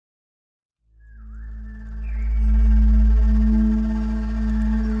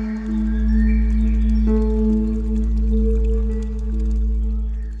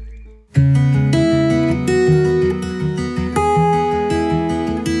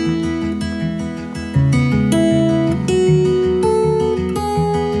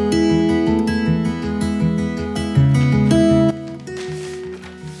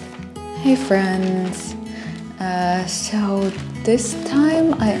friends. So this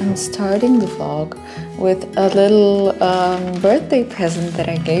time I am starting the vlog with a little birthday present that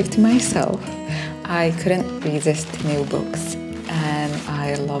I gave to myself. I couldn't resist new books, and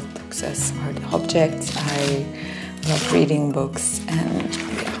I love books as art objects. I love reading books and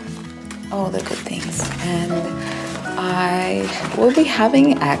yeah, all the good things. And I will be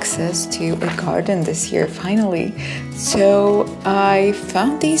having access to a garden this year finally. So I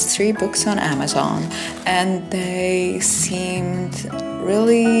found these 3 books on Amazon and they seemed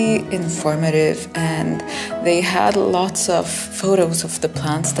really informative, and they had lots of photos of the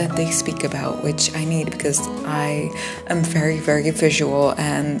plants that they speak about, which I need because I am very visual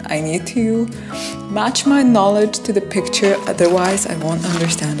and I need to match my knowledge to the picture, otherwise I won't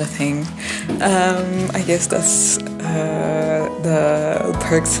understand a thing. I guess that's the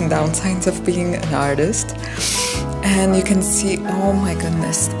perks and downsides of being an artist. And you can see, oh my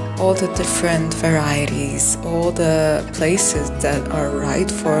goodness, all the different varieties, all the places that are right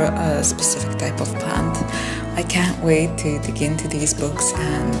for a specific type of plant. I can't wait to dig into these books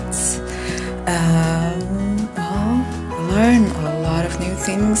and well, learn a lot of new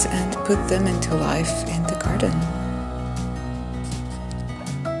things and put them into life in the garden.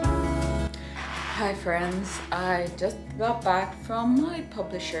 Hi friends, I just got back from my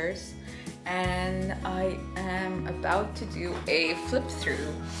publishers and I am about to do a flip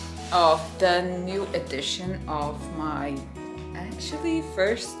through of the new edition of my actually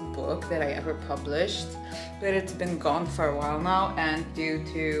first book that I ever published, but it's been gone for a while now, and due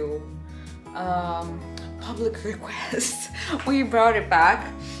to public requests we brought it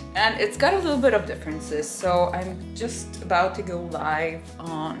back, and it's got a little bit of differences. So I'm just about to go live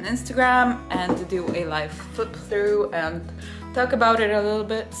on Instagram and to do a live flip through and talk about it a little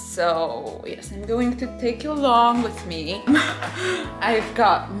bit. So yes, I'm going to take you along with me. I've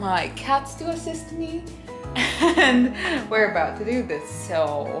got my cats to assist me and we're about to do this.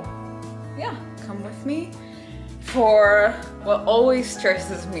 So yeah, come with me for what always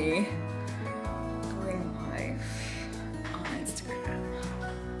stresses me, going live on Instagram.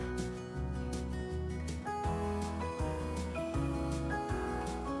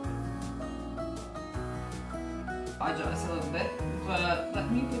 Apologize a little bit, but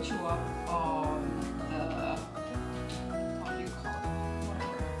let me put you up on the, what do you call it,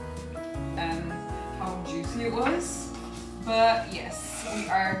 whatever, and how juicy it was. But yes, we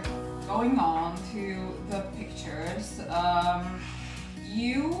are going on to the pictures.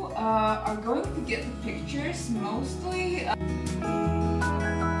 You are going to get the pictures mostly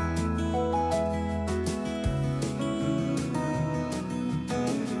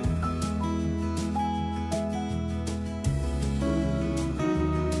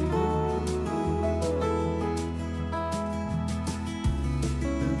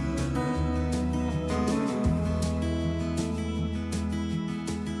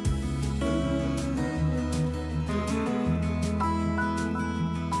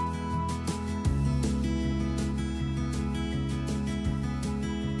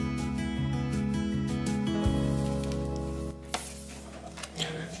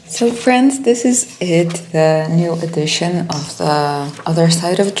So friends, this is it, the new edition of the Other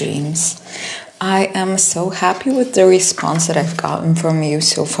Side of Dreams. I am so happy with the response that I've gotten from you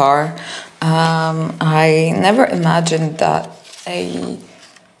so far. I never imagined that a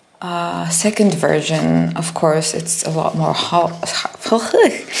second version, of course, it's a lot more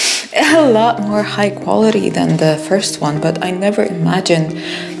high quality than the first one, but I never imagined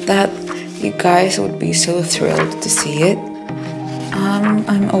that you guys would be so thrilled to see it.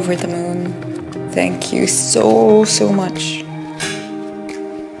 I'm over the moon. Thank you so much.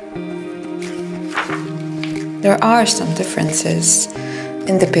 There are some differences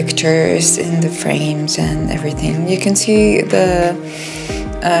in the pictures, in the frames and everything. You can see the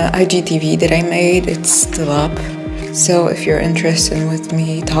IGTV that I made, it's still up. So if you're interested with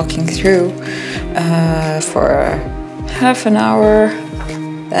me talking through for half an hour,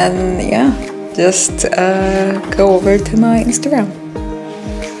 then yeah, just go over to my Instagram.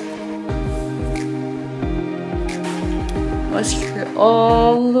 Was here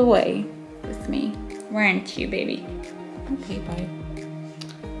all the way with me, weren't you, baby? Okay, bye.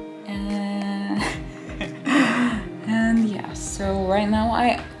 And yeah, so right now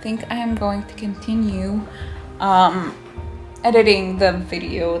I think I am going to continue editing the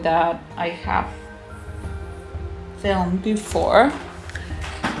video that I have filmed before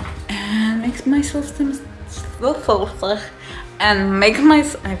and make myself some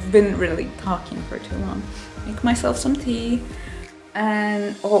I've been really talking for too long. Make myself some tea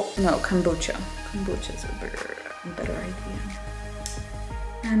and, oh no, kombucha. Kombucha is a better idea.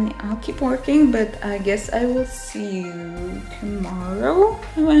 And I'll keep working, but I guess I will see you tomorrow,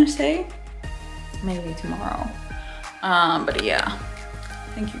 I want to say. Maybe tomorrow. But yeah,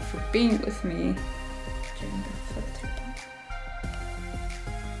 thank you for being with me during the flip through.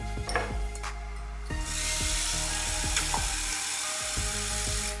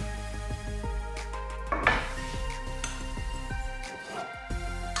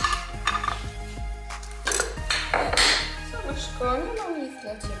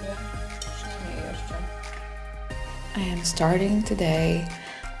 I am starting today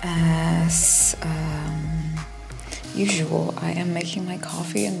as usual. I am making my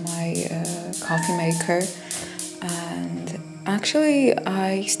coffee in my coffee maker, and actually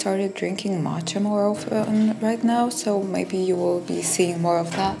I started drinking matcha more often right now, so maybe you will be seeing more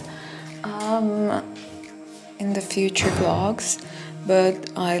of that in the future vlogs.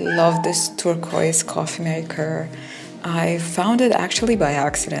 But I love this turquoise coffee maker. I found it actually by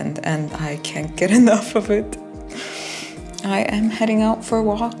accident and I can't get enough of it. I am heading out for a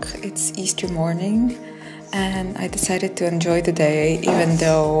walk. It's Easter morning and I decided to enjoy the day, even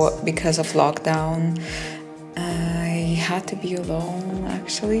though because of lockdown I had to be alone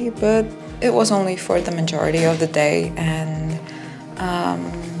actually, but it was only for the majority of the day, and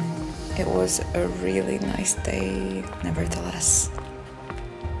it was a really nice day nevertheless.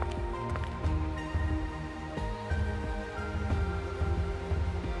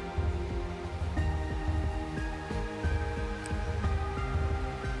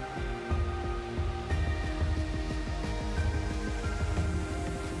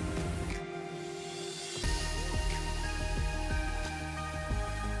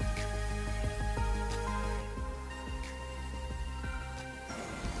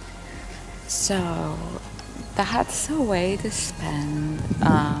 So that's a way to spend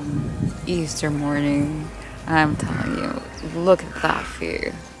Easter morning. I'm telling you, look at that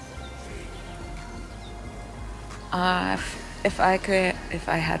view. If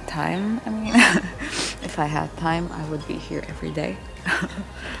I had time, I mean, if I had time, I would be here every day.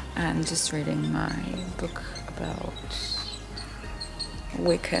 I'm just reading my book about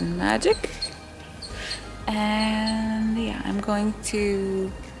Wiccan magic, and yeah, I'm going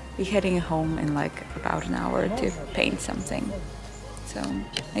to be heading home in like about an hour to paint something. So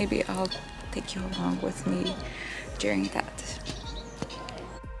maybe I'll take you along with me during that.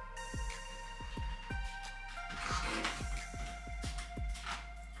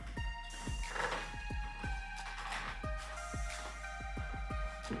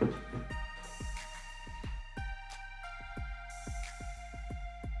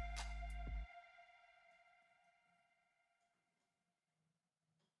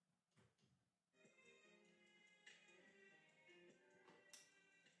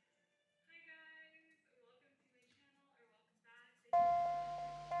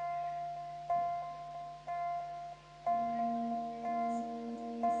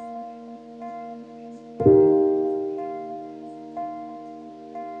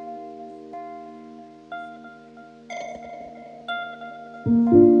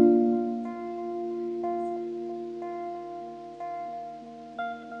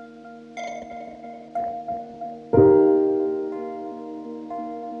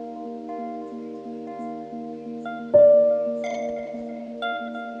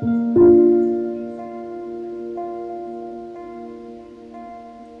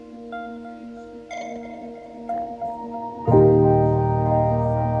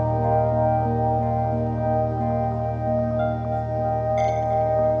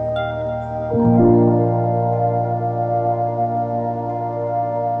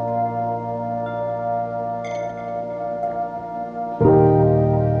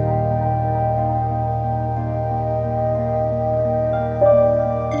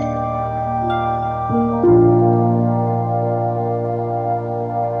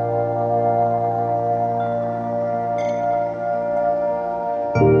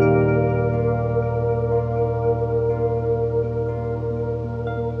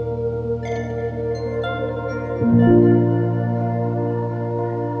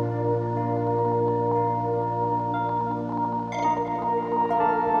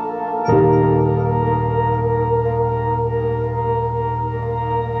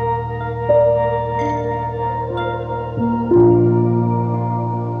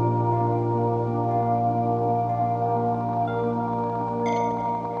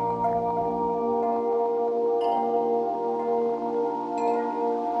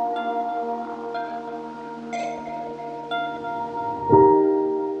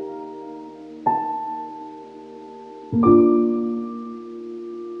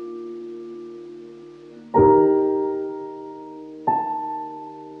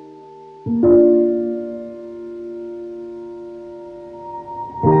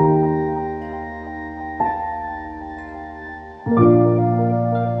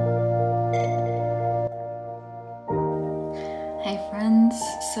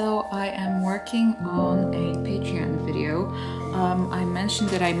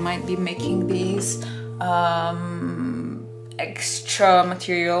 mentioned that I might be making these extra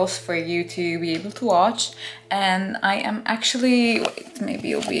materials for you to be able to watch, and I am actually, wait, maybe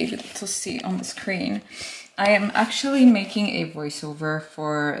you'll be able to see on the screen, I am actually making a voiceover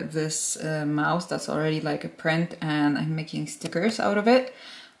for this mouse that's already like a print, and I'm making stickers out of it.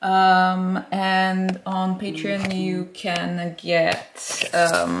 And on Patreon you can get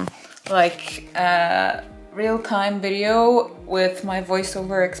like a real-time video with my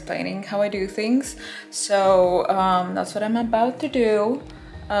voiceover explaining how I do things. So that's what I'm about to do.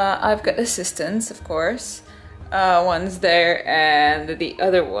 I've got assistants, of course. One's there, and the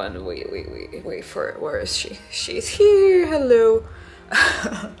other one, wait for it, where is she? She's here, hello.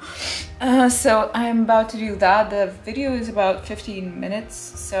 So I'm about to do that. The video is about 15 minutes,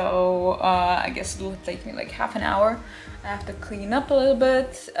 so I guess it'll take me like half an hour. I have to clean up a little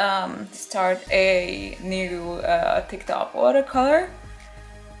bit, start a new TikTok watercolor,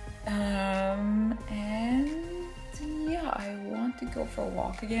 and yeah, I want to go for a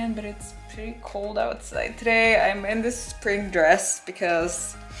walk again, but it's pretty cold outside today. I'm in this spring dress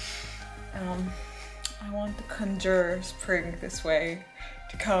because I want to conjure spring this way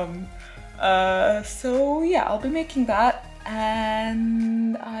to come. So yeah, I'll be making that,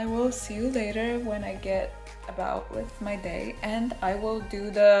 and I will see you later when I get about with my day, and I will do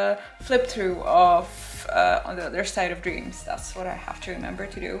the flip through of on the other side of dreams. That's what I have to remember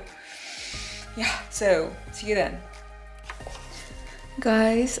to do. Yeah, so see you then.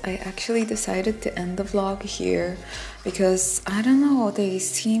 Guys, I actually decided to end the vlog here because I don't know, they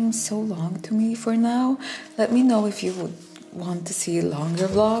seem so long to me for now. Let me know if you would want to see longer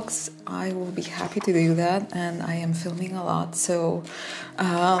vlogs. I will be happy to do that, and I am filming a lot, so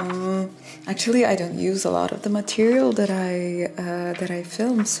actually I don't use a lot of the material that I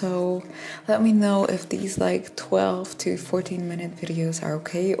film, so let me know if these like 12 to 14 minute videos are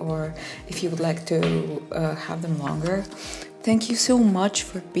okay, or if you would like to have them longer. Thank you so much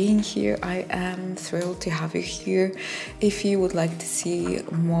for being here. I am thrilled to have you here. If you would like to see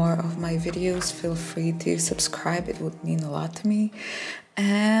more of my videos, feel free to subscribe. It would mean a lot to me.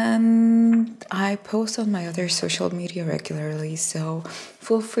 And I post on my other social media regularly, so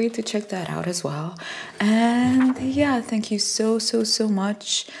feel free to check that out as well. And yeah, thank you so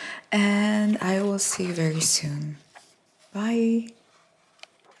much. And I will see you very soon. Bye.